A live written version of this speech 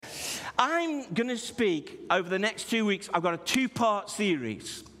I'm going to speak over the next 2 weeks. I've got a 2-part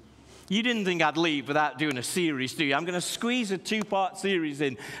series. You didn't think I'd leave without doing a series, do you? I'm going to squeeze a 2-part series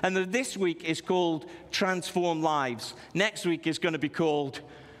in. And this week is called Transform Lives. Next week is going to be called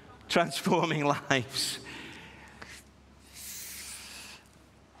Transforming Lives.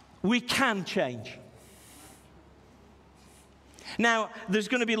 We can change. Now, there's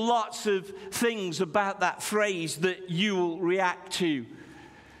going to be lots of things about that phrase that you will react to.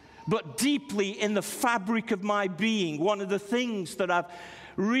 But deeply in the fabric of my being, one of the things that I've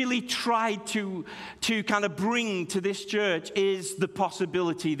really tried to kind of bring to this church is the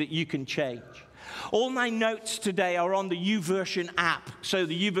possibility that you can change. All my notes today are on the YouVersion app. So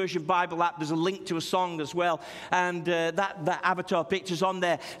the YouVersion Bible app, there's a link to a song as well. And that avatar picture's on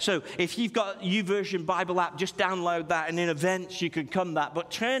there. So if you've got YouVersion Bible app, just download that. And in events, you can come that. But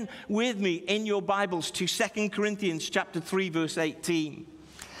turn with me in your Bibles to 2 Corinthians chapter 3, verse 18.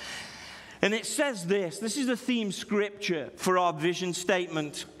 And it says this is the theme scripture for our vision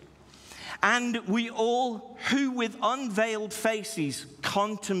statement. And we all who with unveiled faces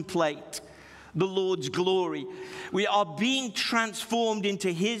contemplate the Lord's glory, we are being transformed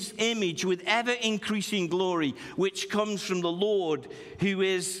into his image with ever increasing glory, which comes from the Lord who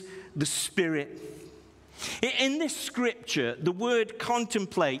is the Spirit. In this scripture, the word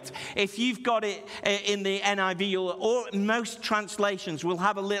contemplate, if you've got it in the NIV or most translations, will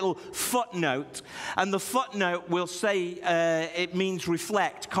have a little footnote. And the footnote will say it means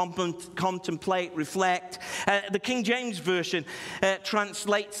reflect, contemplate, reflect. The King James Version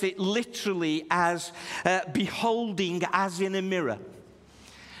translates it literally as beholding as in a mirror.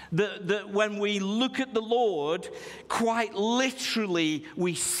 That when we look at the Lord, quite literally,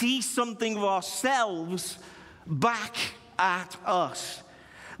 we see something of ourselves back at us.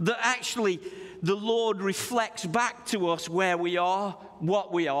 That actually the Lord reflects back to us where we are,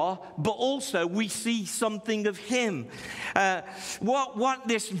 what we are, but also we see something of him. What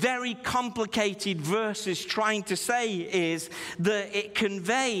this very complicated verse is trying to say is that it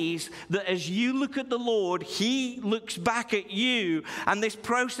conveys that as you look at the Lord, he looks back at you, and this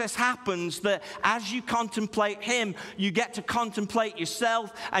process happens that as you contemplate him, you get to contemplate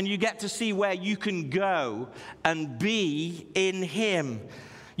yourself, and you get to see where you can go and be in him.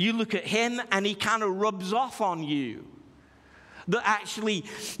 You look at him and he kind of rubs off on you. That actually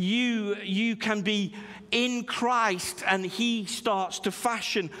you can be in Christ and he starts to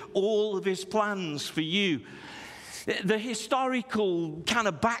fashion all of his plans for you. The historical kind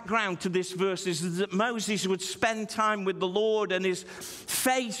of background to this verse is that Moses would spend time with the Lord and his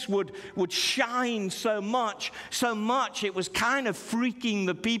face would shine so much it was kind of freaking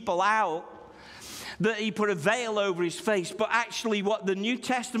the people out. That he put a veil over his face. But actually what the New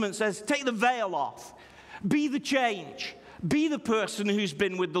Testament says, take the veil off. Be the change. Be the person who's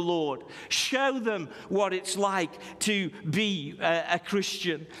been with the Lord. Show them what it's like to be a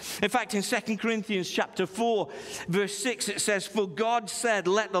Christian. In fact, in 2 Corinthians chapter 4, verse 6, it says, for God said,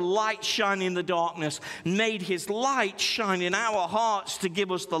 let the light shine in the darkness, made his light shine in our hearts to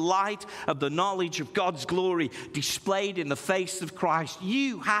give us the light of the knowledge of God's glory displayed in the face of Christ.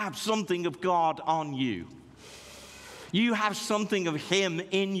 You have something of God on you. You have something of him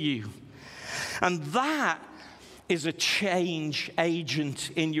in you. And that is a change agent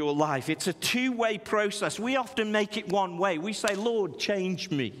in your life. It's a two-way process. We often make it one way. We say, Lord, change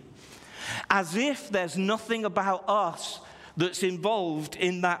me. As if there's nothing about us that's involved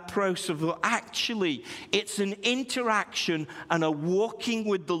in that process. Actually, it's an interaction and a walking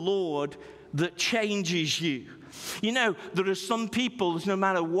with the Lord that changes you. You know, there are some people, no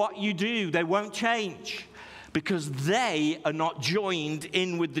matter what you do, they won't change because they are not joined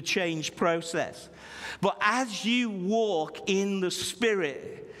in with the change process. But as you walk in the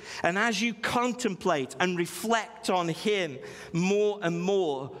Spirit, and as you contemplate and reflect on him more and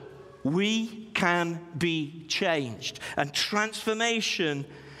more, we can be changed. And transformation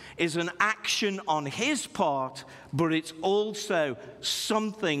is an action on his part, but it's also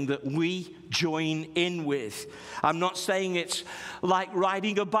something that we join in with. I'm not saying it's like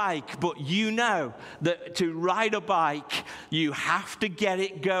riding a bike, but you know that to ride a bike, you have to get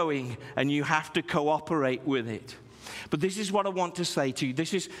it going and you have to cooperate with it. But this is what I want to say to you.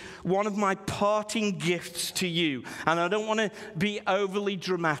 This is one of my parting gifts to you. And I don't want to be overly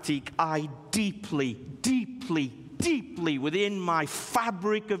dramatic. I deeply, deeply, deeply within my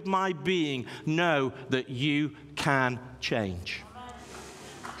fabric of my being know that you can change.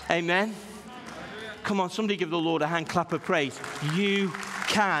 Amen? Come on, somebody give the Lord a hand clap of praise. You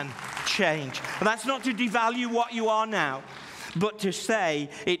can change. And that's not to devalue what you are now, but to say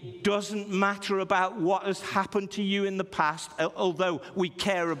it doesn't matter about what has happened to you in the past, although we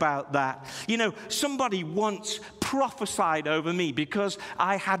care about that. You know, somebody once prophesied over me because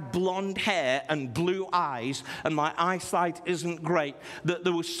I had blonde hair and blue eyes and my eyesight isn't great, that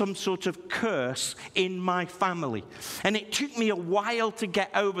there was some sort of curse in my family. And it took me a while to get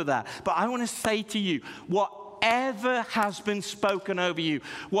over that. But I want to say to you, whatever has been spoken over you,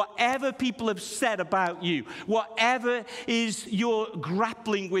 whatever people have said about you, whatever is you're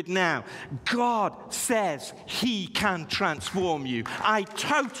grappling with now, God says He can transform you. I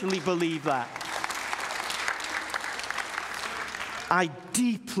totally believe that. I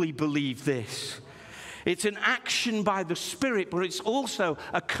deeply believe this. It's an action by the Spirit, but it's also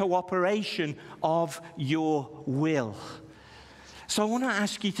a cooperation of your will. So I want to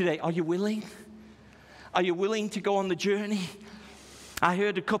ask you today, are you willing? Are you willing to go on the journey? I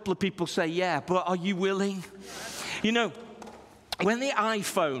heard a couple of people say, yeah, but are you willing? You know, when the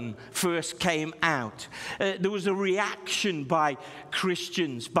iPhone first came out, there was a reaction by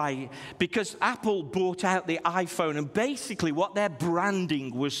Christians because Apple bought out the iPhone, and basically what their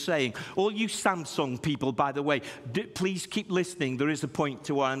branding was saying. All you Samsung people, by the way, please keep listening. There is a point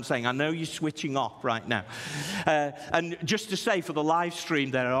to what I'm saying. I know you're switching off right now. And just to say, for the live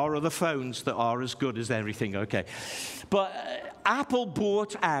stream, there are other phones that are as good as everything, okay? But Apple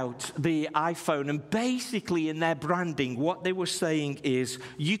bought out the iPhone, and basically in their branding, what they were saying is,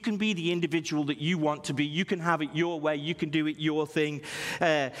 you can be the individual that you want to be. You can have it your way. You can do it your thing.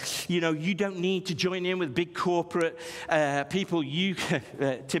 You know, you don't need to join in with big corporate people.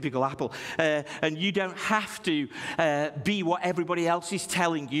 Typical Apple. And you don't have to be what everybody else is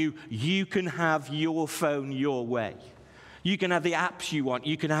telling you. You can have your phone your way. You can have the apps you want.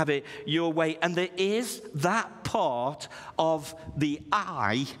 You can have it your way. And there is that part of the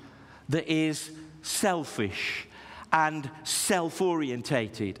I that is selfish and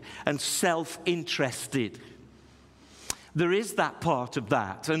self-orientated and self-interested. There is that part of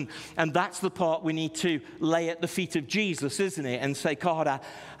that. And that's the part we need to lay at the feet of Jesus, isn't it? And say, God,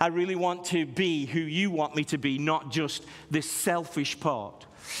 I really want to be who you want me to be, not just this selfish part.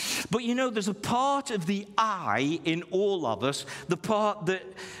 But you know, there's a part of the I in all of us, the part that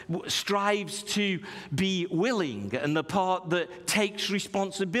strives to be willing, and the part that takes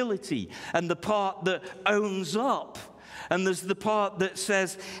responsibility, and the part that owns up. And there's the part that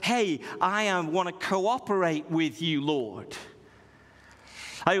says, hey, I want to cooperate with you, Lord.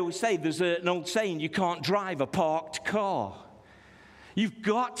 I always say, there's an old saying, you can't drive a parked car. You've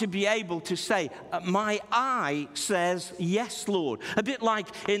got to be able to say, my I says, yes, Lord. A bit like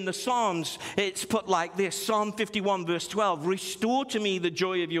in the Psalms, it's put like this, Psalm 51, verse 12, restore to me the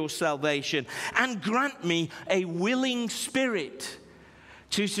joy of your salvation and grant me a willing spirit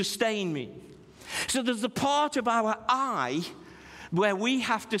to sustain me. So there's a part of our I where we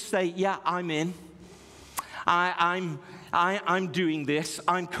have to say, yeah, I'm in. I'm doing this.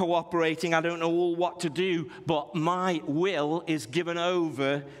 I'm cooperating. I don't know all what to do, but my will is given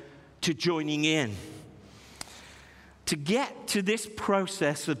over to joining in. To get to this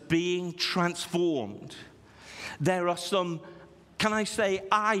process of being transformed, there are some, can I say,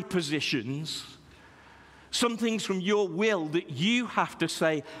 I positions, some things from your will that you have to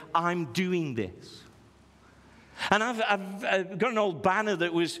say, I'm doing this. And I've got an old banner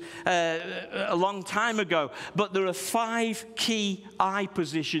that was a long time ago, but there are 5 key I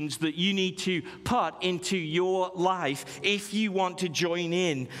positions that you need to put into your life if you want to join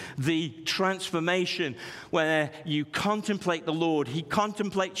in the transformation where you contemplate the Lord, He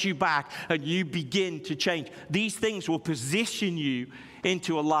contemplates you back, and you begin to change. These things will position you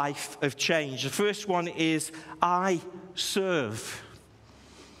into a life of change. The first one is, I serve.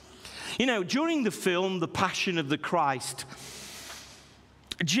 You know, during the film, The Passion of the Christ,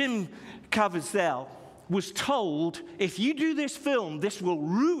 Jim Caviezel was told, if you do this film, this will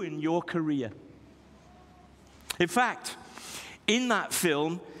ruin your career. In fact, in that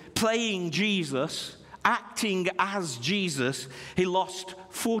film, playing Jesus, acting as Jesus, he lost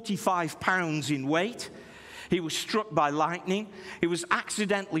 45 pounds in weight. He was struck by lightning. He was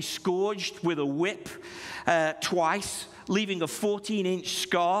accidentally scourged with a whip twice, leaving a 14-inch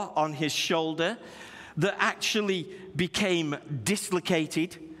scar on his shoulder that actually became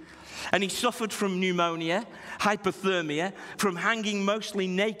dislocated. And he suffered from pneumonia, hypothermia, from hanging mostly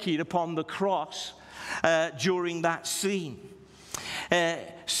naked upon the cross during that scene.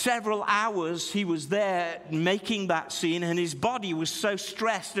 Several hours he was there making that scene, and his body was so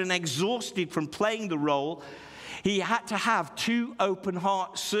stressed and exhausted from playing the role, he had to have 2 open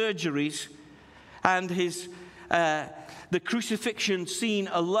heart surgeries, and his The crucifixion scene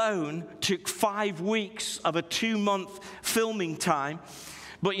alone took 5 weeks of a 2-month filming time.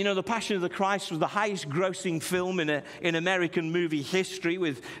 But you know, The Passion of the Christ was the highest grossing film in American movie history,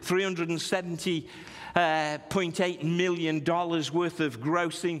 with $370.8 million worth of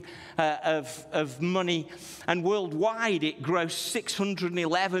grossing of money. And worldwide, it grossed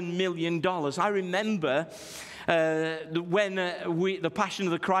 $611 million. I remember when The Passion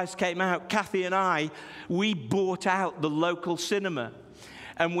of the Christ came out, Kathy and I, we bought out the local cinema.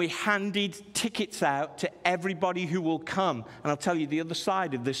 And we handed tickets out to everybody who will come. And I'll tell you the other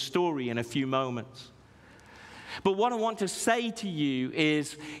side of this story in a few moments. But what I want to say to you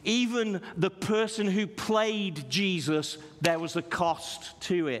is, even the person who played Jesus, there was a cost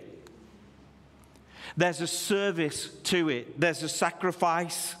to it. There's a service to it. There's a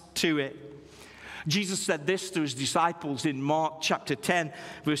sacrifice to it. Jesus said this to his disciples in Mark chapter 10,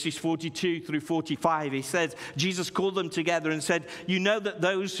 verses 42 through 45. He says, Jesus called them together and said, "You know that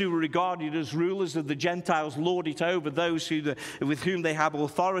those who were regarded as rulers of the Gentiles lord it over those with whom they have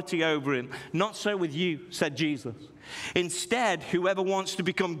authority over him. Not so with you," said Jesus. "Instead, whoever wants to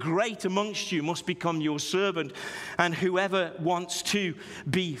become great amongst you must become your servant, and whoever wants to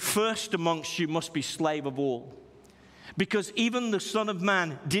be first amongst you must be slave of all. Because even the Son of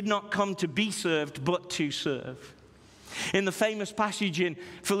Man did not come to be served, but to serve." In the famous passage in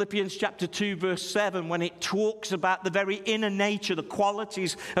Philippians chapter 2, verse 7, when it talks about the very inner nature, the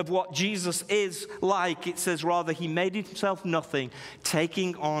qualities of what Jesus is like, it says, "Rather, he made himself nothing,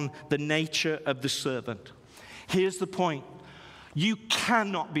 taking on the nature of the servant." Here's the point. You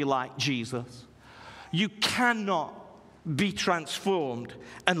cannot be like Jesus. You cannot be transformed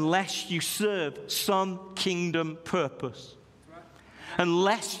unless you serve some kingdom purpose.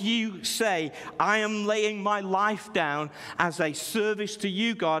 Unless you say, "I am laying my life down as a service to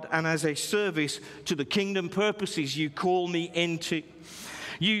you, God, and as a service to the kingdom purposes you call me into."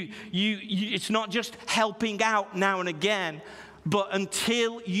 It's not just helping out now and again, but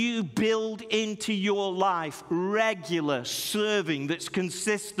until you build into your life regular serving that's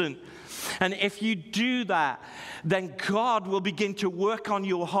consistent. And if you do that, then God will begin to work on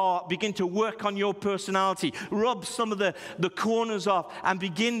your heart, begin to work on your personality, rub some of the corners off, and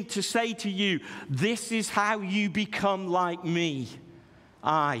begin to say to you, "This is how you become like me.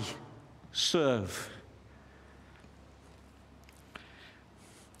 I serve."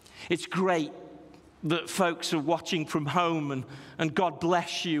 It's great that folks are watching from home, and God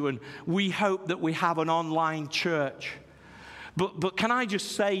bless you, and we hope that we have an online church. But can I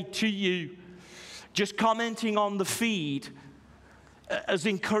just say to you, just commenting on the feed, as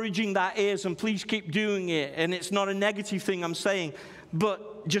encouraging that is, and please keep doing it, and it's not a negative thing I'm saying,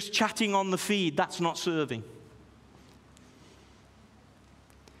 but just chatting on the feed, that's not serving.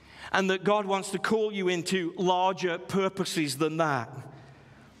 And that God wants to call you into larger purposes than that.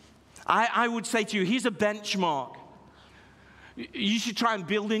 I would say to you, here's a benchmark. You should try and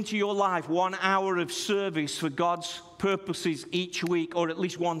build into your life 1 hour of service for God's purposes each week, or at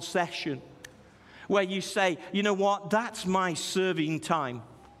least one session, where you say, "You know what, that's my serving time."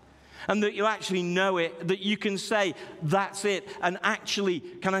 And that you actually know it, that you can say, "That's it." And actually,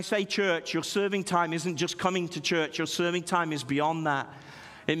 can I say, church, your serving time isn't just coming to church. Your serving time is beyond that.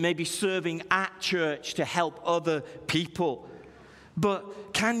 It may be serving at church to help other people.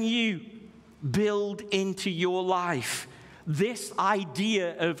 But can you build into your life this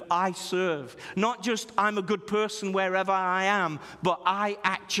idea of "I serve"? Not just "I'm a good person wherever I am," but "I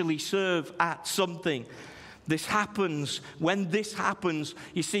actually serve at something." This happens. When this happens,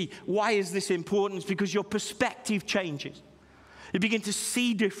 you see, why is this important? It's because your perspective changes. You begin to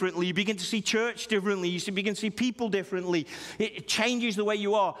see differently. You begin to see church differently. You begin to see people differently. It changes the way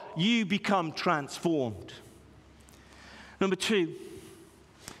you are. You become transformed. Number 2,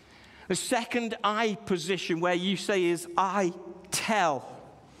 the second I position where you say is "I tell."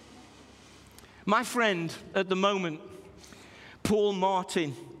 My friend at the moment, Paul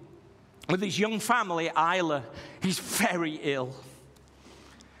Martin, with his young family at Isla, he's very ill.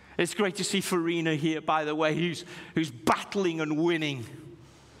 It's great to see Farina here, by the way, who's battling and winning.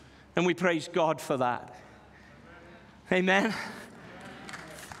 And we praise God for that. Amen?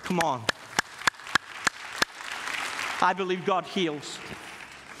 Come on. I believe God heals.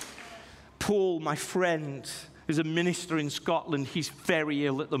 Paul, my friend, is a minister in Scotland. He's very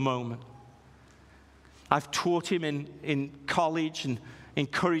ill at the moment. I've taught him in college and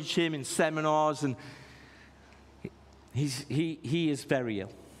encouraged him in seminars, and he is very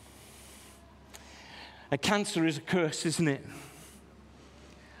ill. A cancer is a curse, isn't it?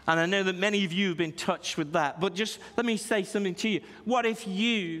 And I know that many of you have been touched with that. But just let me say something to you. What if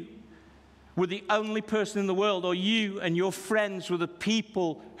you were the only person in the world, or you and your friends were the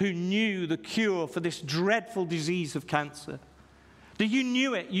people who knew the cure for this dreadful disease of cancer. That you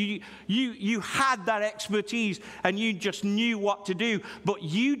knew it. You had that expertise and you just knew what to do. But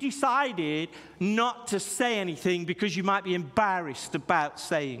you decided not to say anything because you might be embarrassed about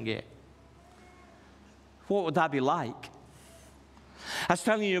saying it. What would that be like? I was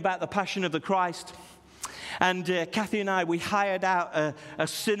telling you about the Passion of the Christ. And Kathy and I, we hired out a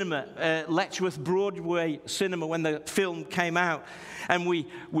cinema, Letchworth Broadway cinema, when the film came out. And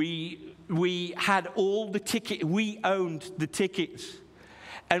we had all the tickets. We owned the tickets.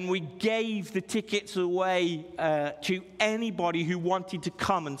 And we gave the tickets away to anybody who wanted to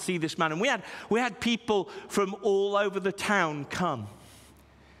come and see this man. And we had people from all over the town come.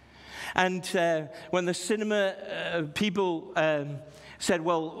 And when the cinema people said,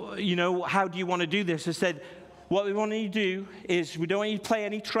 well, you know, how do you want to do this? I said, what we want you to do is we don't want you to play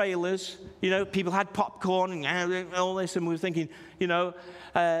any trailers. You know, people had popcorn and all this, and we were thinking, you know,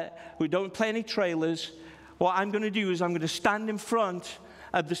 we don't play any trailers. What I'm going to do is I'm going to stand in front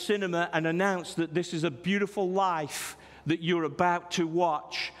of the cinema and announce that this is a beautiful life that you're about to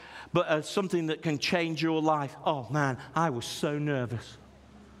watch, but something that can change your life. Oh, man, I was so nervous.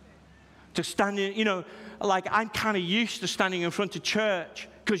 To stand in, you know, like I'm kind of used to standing in front of church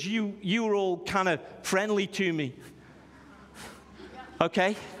because you were all kind of friendly to me.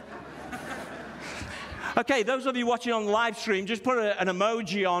 Okay? Okay, those of you watching on the live stream, just put an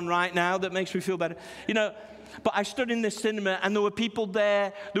emoji on right now that makes me feel better. You know, but I stood in this cinema and there were people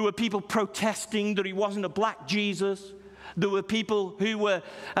there. There were people protesting that he wasn't a black Jesus. There were people who were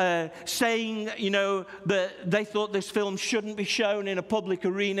saying, you know, that they thought this film shouldn't be shown in a public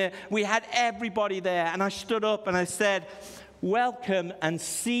arena. We had everybody there. And I stood up and I said, welcome and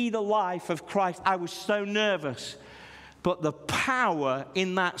see the life of Christ. I was so nervous. But the power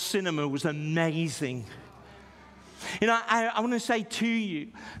in that cinema was amazing. You know, I want to say to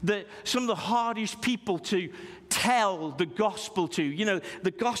you that some of the hardest people to tell the gospel to, you know,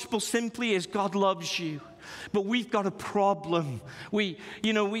 the gospel simply is God loves you. But we've got a problem. We've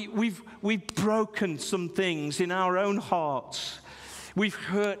broken some things in our own hearts. We've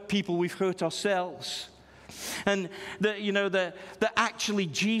hurt people. We've hurt ourselves. And that actually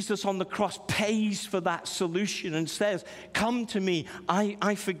Jesus on the cross pays for that solution and says, come to me,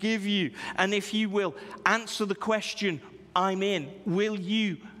 I forgive you. And if you will answer the question, I'm in, will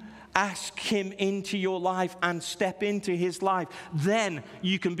you ask him into your life and step into his life? Then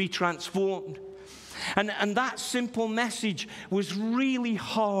you can be transformed. And that simple message was really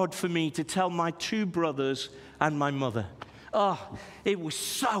hard for me to tell my two brothers and my mother. Oh, it was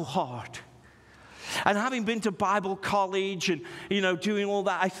so hard. And having been to Bible college and, you know, doing all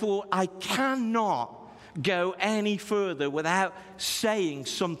that, I thought I cannot go any further without saying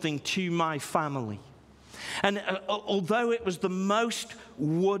something to my family. And although it was the most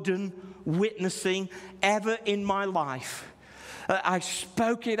wooden witnessing ever in my life, I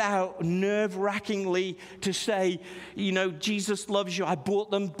spoke it out nerve-wrackingly to say, you know, Jesus loves you. I bought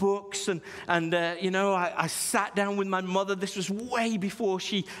them books and I sat down with my mother. This was way before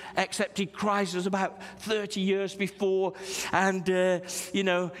she accepted Christ. It was about 30 years before. And,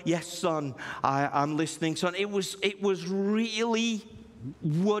 yes, son, I'm listening, son. It was really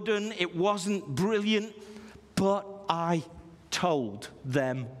wooden. It wasn't brilliant, but I told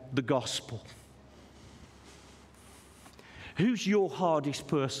them the gospel. Who's your hardest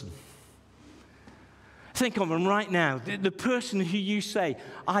person? Think of them right now. The person who you say,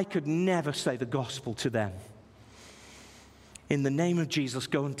 I could never say the gospel to them. In the name of Jesus,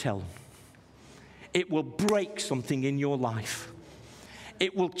 go and tell them. It will break something in your life.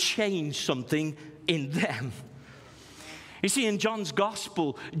 It will change something in them. You see, in John's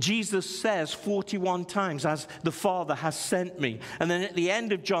gospel, Jesus says 41 times, as the Father has sent me. And then at the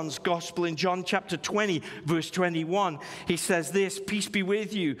end of John's gospel, in John chapter 20, verse 21, he says this, peace be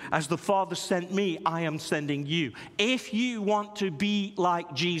with you. As the Father sent me, I am sending you. If you want to be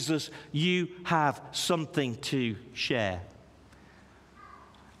like Jesus, you have something to share.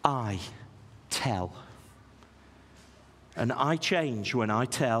 I tell. And I change when I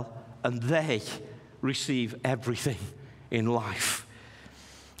tell, and they receive everything in life.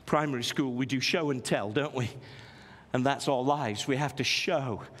 Primary school, we do show and tell, don't we? And that's our lives. We have to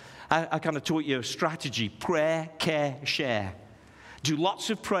show. I kind of taught you a strategy: prayer, care, share. Do lots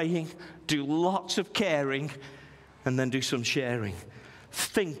of praying, do lots of caring, and then do some sharing.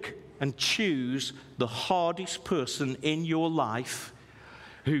 Think and choose the hardest person in your life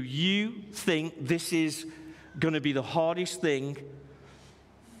who you think this is going to be the hardest thing,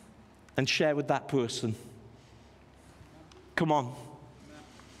 and share with that person. Come on.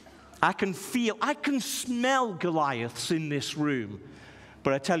 I can smell Goliaths in this room.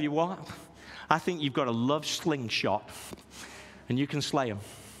 But I tell you what, I think you've got a love slingshot, and you can slay them.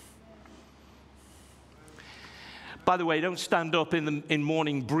 By the way, don't stand up in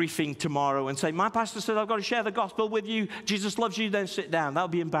morning briefing tomorrow and say, my pastor said I've got to share the gospel with you. Jesus loves you, then sit down. That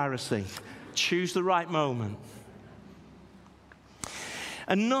would be embarrassing. Choose the right moment.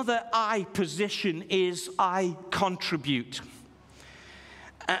 Another I position is I contribute.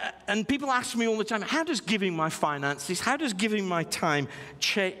 And people ask me all the time, how does giving my finances, how does giving my time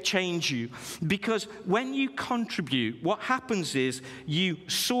change you? Because when you contribute, what happens is you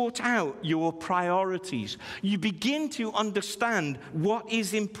sort out your priorities. You begin to understand what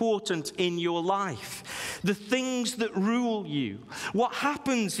is important in your life, the things that rule you. What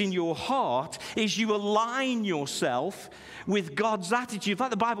happens in your heart is you align yourself with God's attitude. In fact,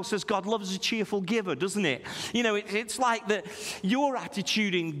 the Bible says God loves a cheerful giver, doesn't it? You know, it's like that your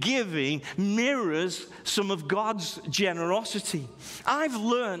attitude in giving mirrors some of God's generosity. I've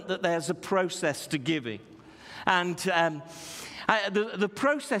learned that there's a process to giving. And the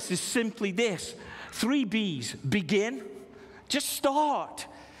process is simply this. 3 B's. Begin. Just start.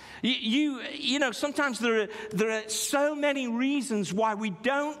 You know, sometimes there are so many reasons why we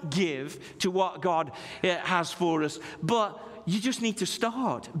don't give to what God has for us, but you just need to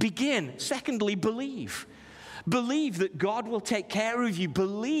start. Begin. Secondly, believe. Believe that God will take care of you.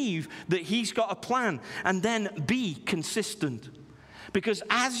 Believe that He's got a plan. And then be consistent. Because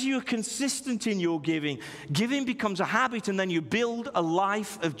as you're consistent in your giving, giving becomes a habit, and then you build a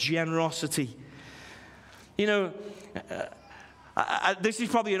life of generosity. You know, this is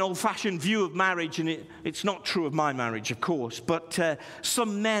probably an old-fashioned view of marriage, and it's not true of my marriage, of course. But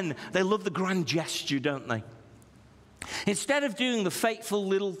some men, they love the grand gesture, don't they? Instead of doing the fateful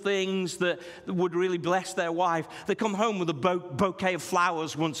little things that would really bless their wife, they come home with a bouquet of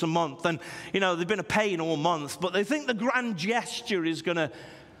flowers once a month. And, you know, they've been a pain all month, but they think the grand gesture is going to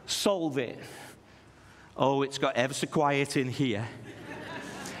solve it. Oh, it's got ever so quiet in here.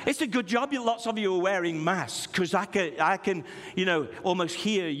 It's a good job lots of you are wearing masks, because I can, you know, almost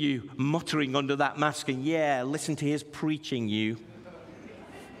hear you muttering under that mask, and yeah, listen to his preaching, you.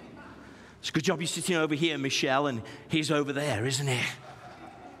 It's a good job you're sitting over here, Michelle, and he's over there, isn't he?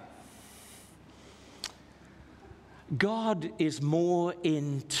 God is more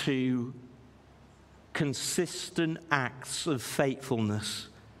into consistent acts of faithfulness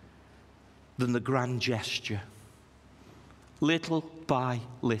than the grand gesture. Little by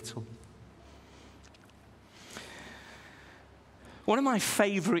little. One of my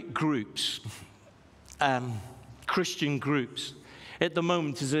favorite groups, Christian groups, at the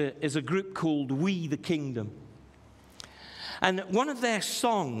moment is a group called We the Kingdom. And one of their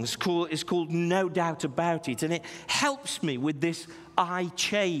songs is called No Doubt About It, and it helps me with this I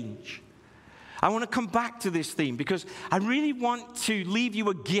change. I want to come back to this theme because I really want to leave you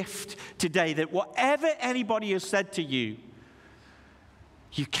a gift today that whatever anybody has said to you,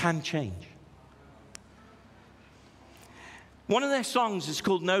 you can change. One of their songs is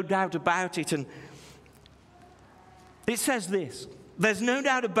called No Doubt About It, and it says this: there's no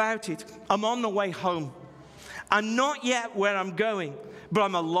doubt about it, I'm on the way home. I'm not yet where I'm going, but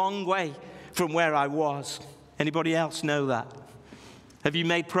I'm a long way from where I was. Anybody else know that? Have you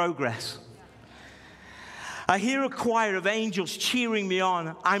made progress? I hear a choir of angels cheering me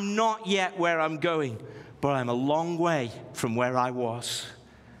on. I'm not yet where I'm going, but I'm a long way from where I was.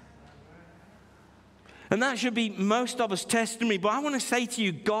 And that should be most of us' testimony. But I want to say to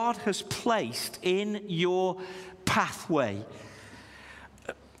you, God has placed in your pathway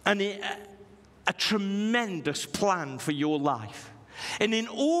a tremendous plan for your life. And in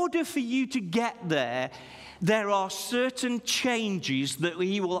order for you to get there, there are certain changes that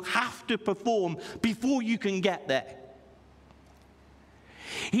He will have to perform before you can get there.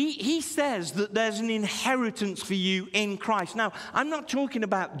 He says that there's an inheritance for you in Christ. Now, I'm not talking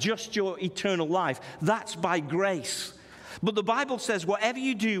about just your eternal life. That's by grace. But the Bible says, whatever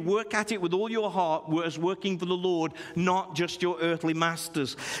you do, work at it with all your heart as working for the Lord, not just your earthly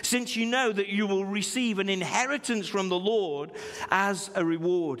masters, since you know that you will receive an inheritance from the Lord as a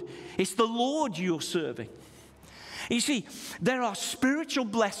reward. It's the Lord you're serving. You see, there are spiritual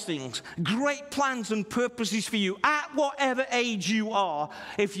blessings, great plans and purposes for you at whatever age you are.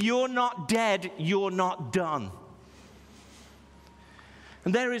 If you're not dead, you're not done.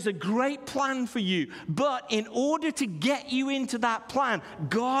 And there is a great plan for you. But in order to get you into that plan,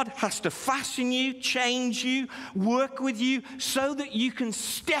 God has to fashion you, change you, work with you so that you can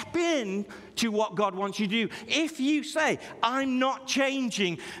step in to what God wants you to do. If you say, I'm not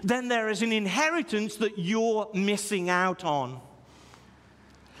changing, then there is an inheritance that you're missing out on.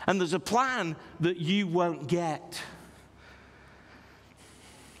 And there's a plan that you won't get.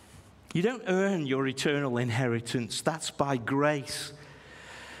 You don't earn your eternal inheritance. That's by grace.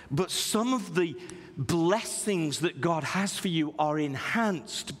 But some of the blessings that God has for you are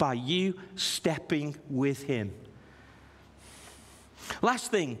enhanced by you stepping with Him.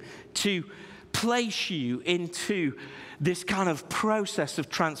 Last thing, to place you into this kind of process of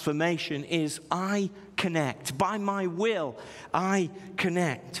transformation is I connect. By my will, I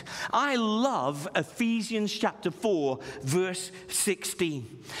connect. I love Ephesians chapter 4, verse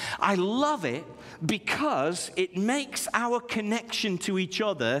 16. I love it because it makes our connection to each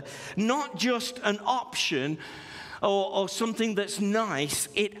other not just an option or something that's nice.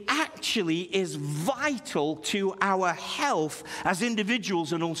 It actually is vital to our health as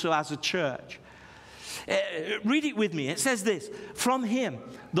individuals and also as a church. Read it with me. It says this: from Him,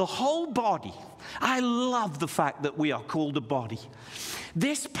 the whole body. I love the fact that we are called a body.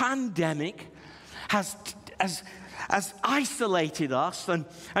 This pandemic has isolated us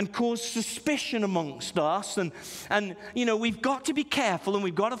and caused suspicion amongst us. And you know, we've got to be careful and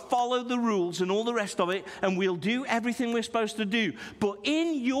we've got to follow the rules and all the rest of it, and we'll do everything we're supposed to do. But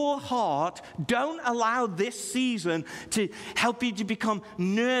in your heart, don't allow this season to help you to become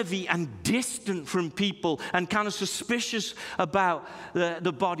nervy and distant from people and kind of suspicious about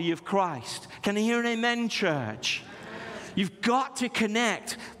the body of Christ. Can I hear an amen, church? You've got to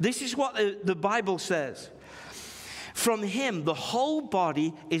connect. This is what the Bible says. From Him, the whole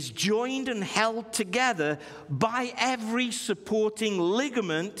body is joined and held together by every supporting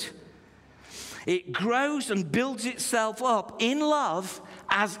ligament. It grows and builds itself up in love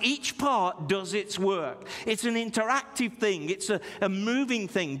as each part does its work. It's an interactive thing. It's a moving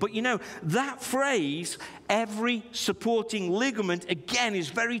thing. But you know, that phrase, every supporting ligament, again, is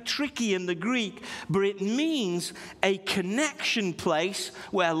very tricky in the Greek, but it means a connection place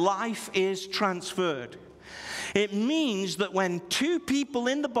where life is transferred. It means that when two people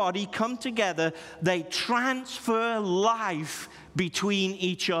in the body come together, they transfer life between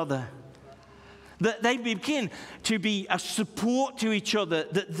each other. That they begin to be a support to each other,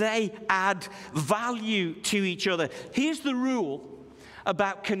 that they add value to each other. Here's the rule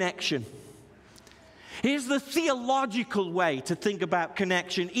about connection. Here's the theological way to think about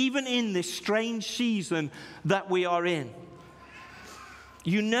connection, even in this strange season that we are in.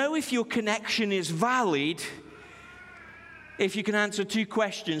 You know if your connection is valid if you can answer two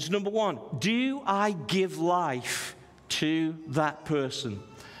questions. Number one, do I give life to that person?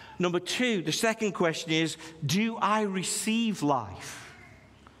 Number two, the second question is, do I receive life?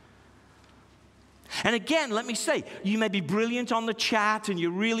 And again, let me say, you may be brilliant on the chat and you're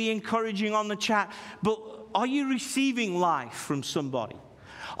really encouraging on the chat, but are you receiving life from somebody?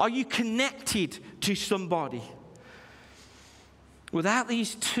 Are you connected to somebody? Without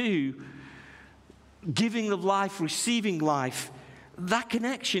these two, giving of life, receiving life, that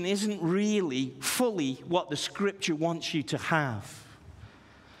connection isn't really fully what the Scripture wants you to have.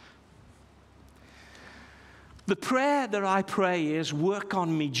 The prayer that I pray is, work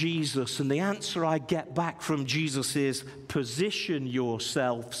on me, Jesus. And the answer I get back from Jesus is, position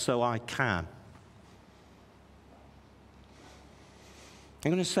yourself so I can.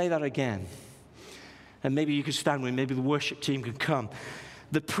 I'm going to say that again. And maybe you can stand with me, maybe the worship team can come.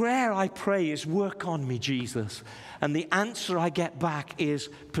 The prayer I pray is, work on me, Jesus. And the answer I get back is,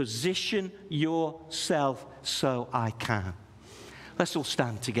 position yourself so I can. Let's all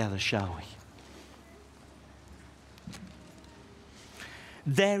stand together, shall we?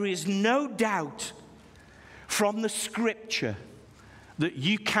 There is no doubt from the Scripture that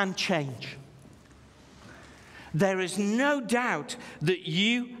you can change. There is no doubt that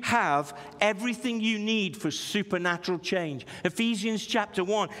you have everything you need for supernatural change. Ephesians chapter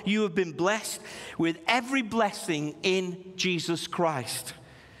 1, you have been blessed with every blessing in Jesus Christ.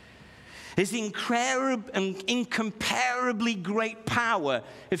 His incomparably great power,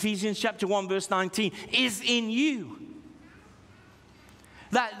 Ephesians chapter 1, verse 19, is in you.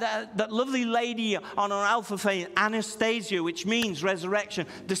 That lovely lady on our alpha phone, Anastasia, which means resurrection,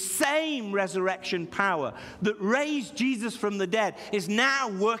 the same resurrection power that raised Jesus from the dead is now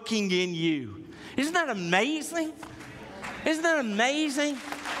working in you. Isn't that amazing? Isn't that amazing?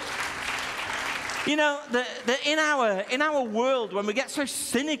 You know, in our world, when we get so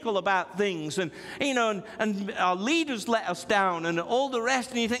cynical about things and our leaders let us down and all the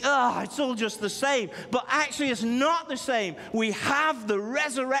rest, and you think, it's all just the same. But actually, it's not the same. We have the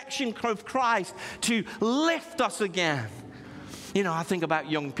resurrection of Christ to lift us again. You know, I think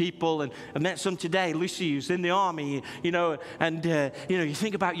about young people, and I met some today, Lucy, who's in the army, you know, and, you know, you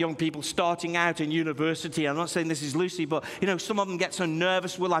think about young people starting out in university. I'm not saying this is Lucy, but, you know, some of them get so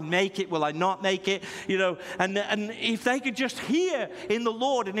nervous. Will I make it? Will I not make it? You know, and if they could just hear in the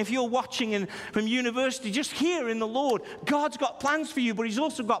Lord, and if you're watching from university, just hear in the Lord, God's got plans for you, but he's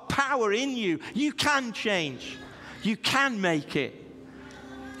also got power in you. You can change. You can make it.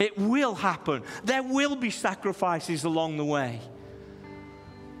 It will happen. There will be sacrifices along the way.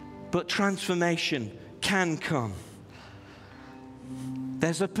 But transformation can come.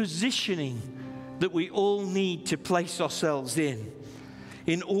 There's a positioning that we all need to place ourselves in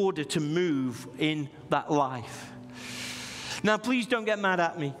order to move in that life. Now, please don't get mad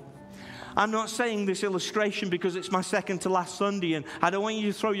at me. I'm not saying this illustration because it's my second to last Sunday, and I don't want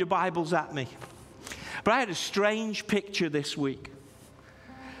you to throw your Bibles at me. But I had a strange picture this week.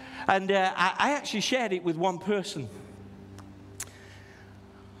 And I actually shared it with one person.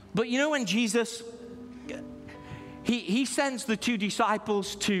 But you know when Jesus, he sends the 2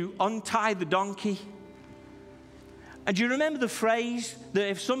 disciples to untie the donkey? And do you remember the phrase that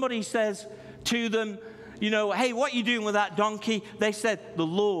if somebody says to them, you know, hey, what are you doing with that donkey? They said, the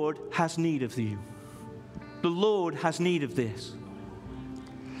Lord has need of you. The Lord has need of this.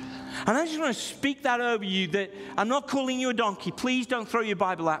 And I just want to speak that over you, that I'm not calling you a donkey. Please don't throw your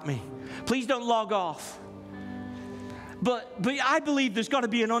Bible at me. Please don't log off. But I believe there's got to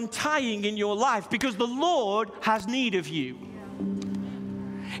be an untying in your life because the Lord has need of you.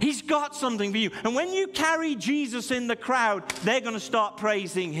 He's got something for you. And when you carry Jesus in the crowd, they're going to start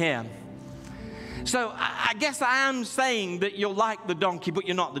praising him. So I guess I am saying that you're like the donkey, but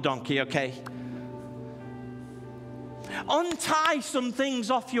you're not the donkey, okay? Untie some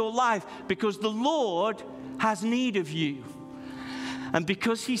things off your life because the Lord has need of you. And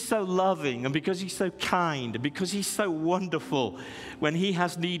because he's so loving, and because he's so kind, and because he's so wonderful, when he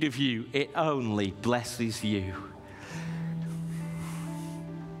has need of you, it only blesses you.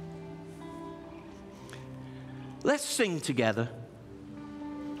 Let's sing together.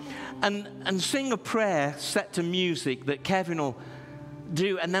 And sing a prayer set to music that Kevin will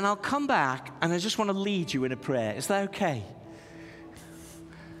do. And then I'll come back, and I just want to lead you in a prayer. Is that okay?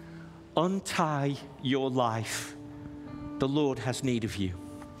 Untie your life. The Lord has need of you.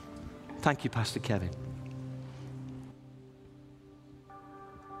 Thank you, Pastor Kevin.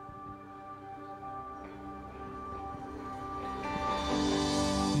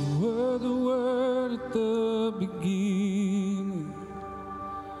 You were the Word at the beginning,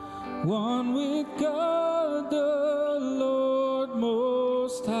 one with God the Lord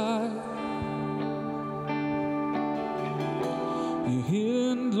Most High. Your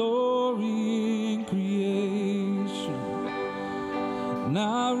hidden glory in creation,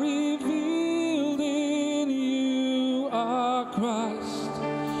 now revealed in you are Christ.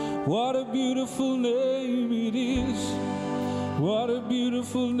 What a beautiful name it is. What a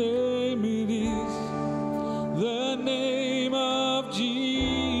beautiful name it is. The name of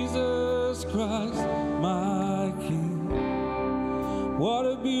Jesus Christ, my King. What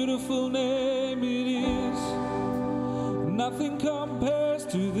a beautiful name it is. Nothing compares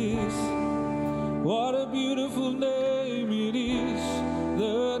to this. What a beautiful name it is.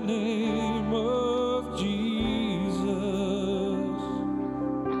 The name of Jesus.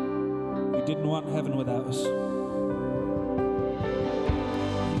 You didn't want heaven without us.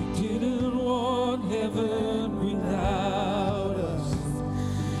 You didn't want heaven without us.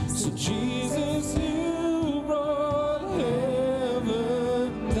 So Jesus, you brought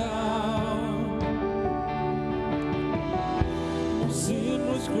heaven down. Your sin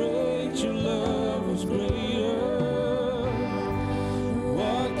was great, your love was greater.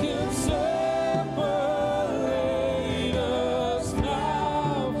 What can separate us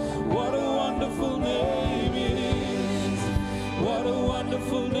now? What a wonderful name it is.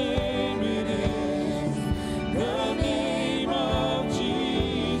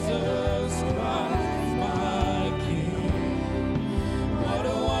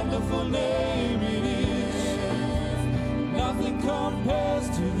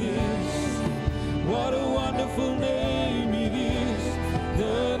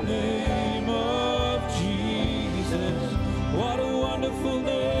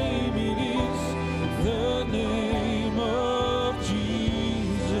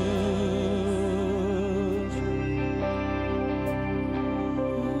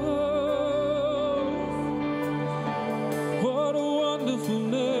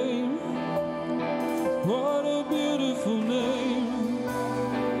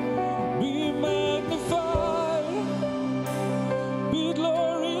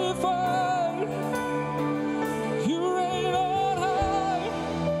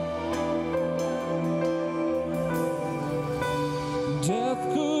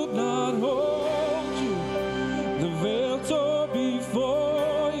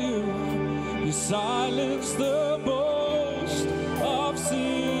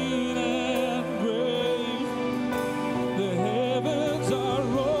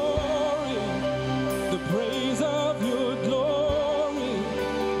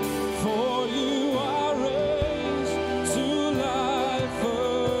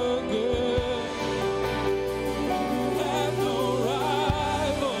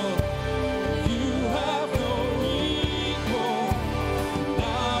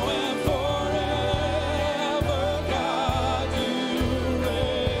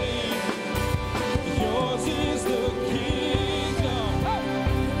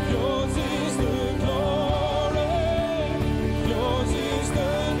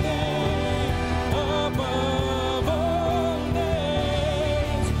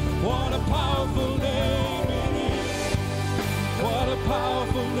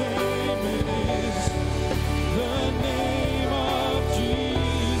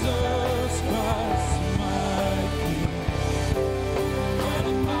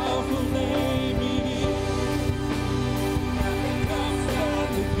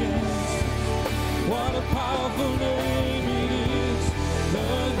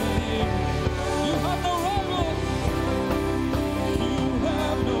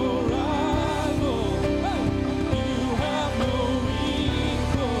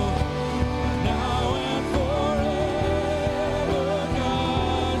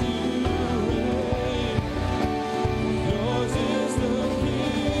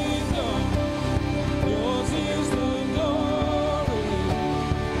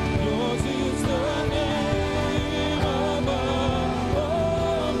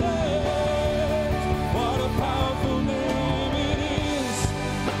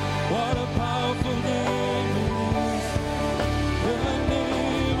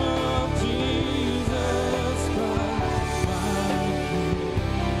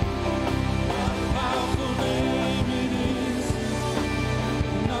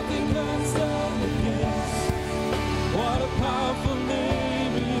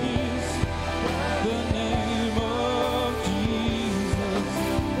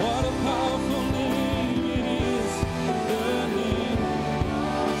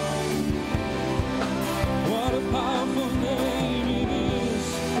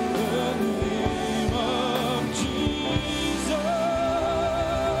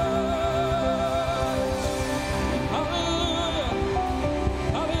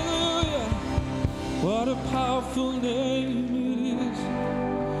 name it is.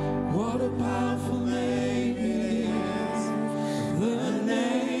 What a powerful name it is. The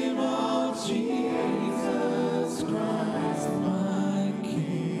name of Jesus Christ, my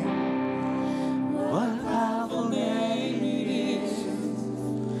King. What a powerful name it is.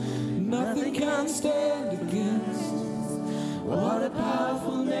 Nothing can stand against. What a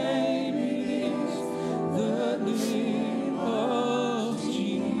powerful name it is. The name of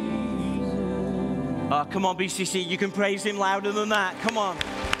Jesus. Oh, come on, BCC, you can praise him louder than that. Come on.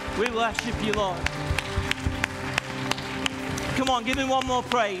 We worship you, Lord. Come on, give him one more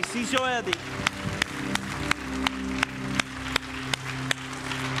praise. He's worthy.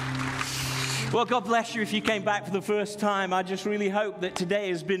 Well, God bless you if you came back for the first time. I just really hope that today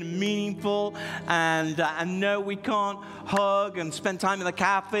has been meaningful. And I know we can't hug and spend time in the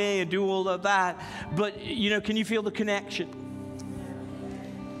cafe and do all of that. But, you know, can you feel the connection?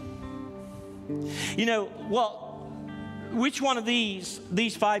 You know, which one of these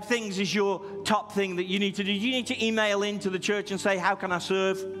 5 things is your top thing that you need to do? You need to email into the church and say, how can I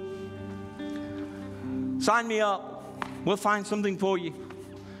serve? Sign me up. We'll find something for you.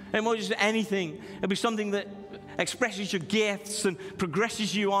 It won't just anything. It'll be something that expresses your gifts and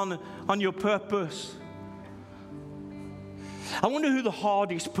progresses you on your purpose. I wonder who the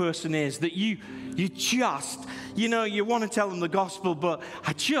hardest person is that you just, you know, you want to tell them the gospel, but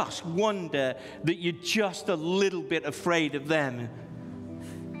I just wonder that you're just a little bit afraid of them.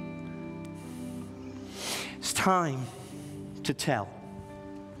 It's time to tell.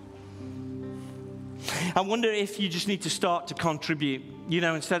 I wonder if you just need to start to contribute, you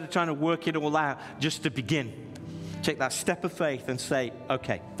know, instead of trying to work it all out, just to begin. Take that step of faith and say,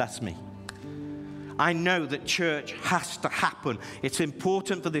 okay, that's me. I know that church has to happen. It's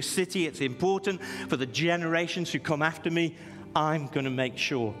important for this city. It's important for the generations who come after me. I'm going to make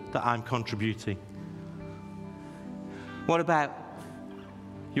sure that I'm contributing. What about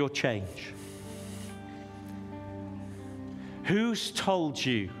your change? Who's told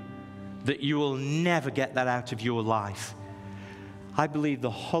you that you will never get that out of your life? I believe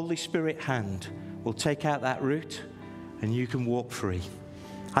the Holy Spirit hand will take out that root and you can walk free.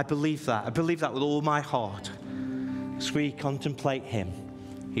 I believe that. I believe that with all my heart. As we contemplate Him,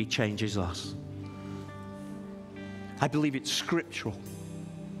 He changes us. I believe it's scriptural.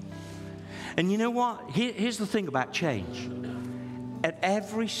 And you know what? Here's the thing about change. At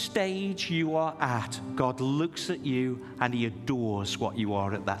every stage you are at, God looks at you and He adores what you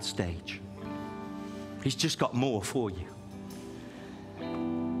are at that stage. He's just got more for you.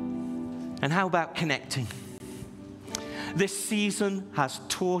 And how about connecting? This season has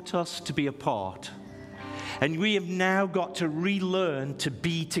taught us to be apart. And we have now got to relearn to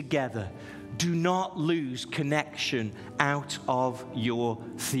be together. Do not lose connection out of your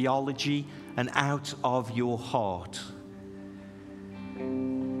theology and out of your heart.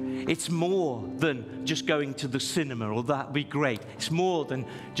 It's more than just going to the cinema, or that'd be great. It's more than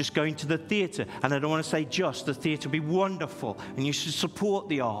just going to the theatre. And I don't want to say just, the theatre would be wonderful, and you should support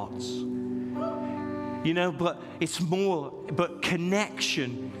the arts. You know, but it's more, but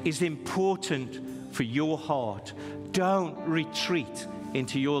connection is important for your heart. Don't retreat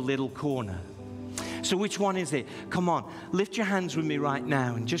into your little corner. So which one is it? Come on, lift your hands with me right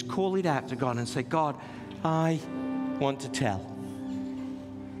now and just call it out to God and say, God, I want to tell.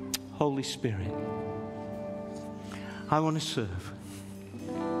 Holy Spirit, I want to serve.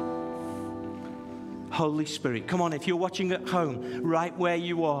 Holy Spirit, come on, if you're watching at home, right where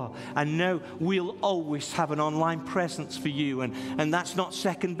you are, and know we'll always have an online presence for you, and that's not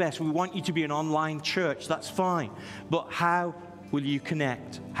second best. We want you to be an online church, that's fine. But how will you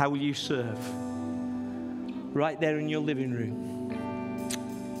connect? How will you serve? Right there in your living room.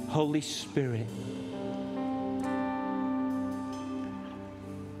 Holy Spirit.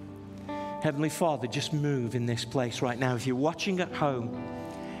 Heavenly Father, just move in this place right now. If you're watching at home,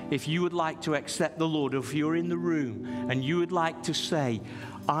 if you would like to accept the Lord, or if you're in the room and you would like to say,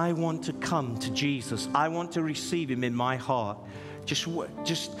 I want to come to Jesus, I want to receive Him in my heart, just I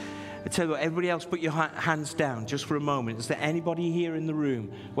tell you what, everybody else put your hands down just for a moment. Is there anybody here in the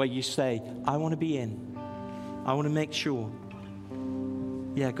room where you say, I want to be in? I want to make sure.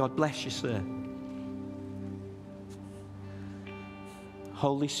 Yeah, God bless you, sir.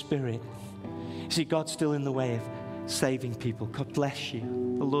 Holy Spirit. See, God's still in the way of saving people. God bless you.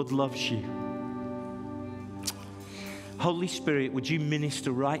 The Lord loves you. Holy Spirit, would you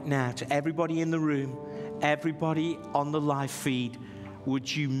minister right now to everybody in the room, everybody on the live feed?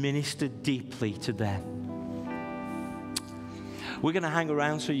 Would you minister deeply to them? We're going to hang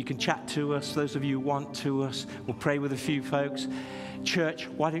around so you can chat to us. Those of you who want to us, we'll pray with a few folks. Church,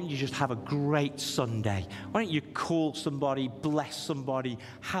 why don't you just have a great Sunday? Why don't you call somebody, bless somebody,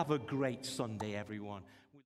 have a great Sunday, everyone.